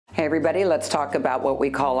Hey everybody, let's talk about what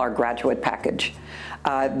we call our graduate package.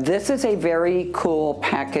 This is a very cool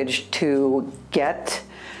package to get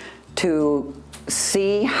to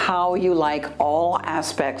see how you like all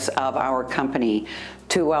aspects of our company,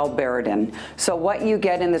 Tuel Berodin. So what you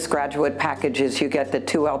get in this graduate package is you get the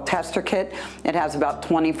Tuel Tester Kit. It has about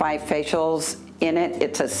 25 facials in it.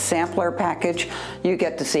 It's a sampler package. You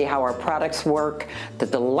get to see how our products work, the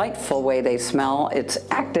delightful way they smell. It's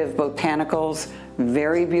active botanicals,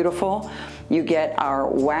 very beautiful. You get our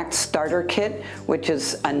wax starter kit, which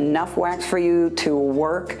is enough wax for you to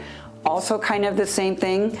work. Also kind of the same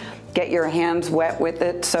thing. Get your hands wet with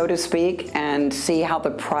it, so to speak, and see how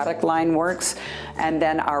the product line works. And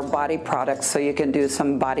then our body products, so you can do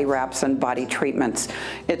some body wraps and body treatments.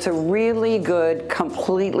 It's a really good,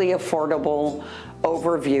 completely affordable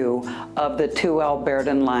overview of the Tuel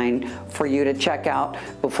Berodin line for you to check out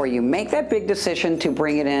before you make that big decision to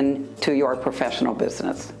bring it in to your professional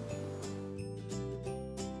business.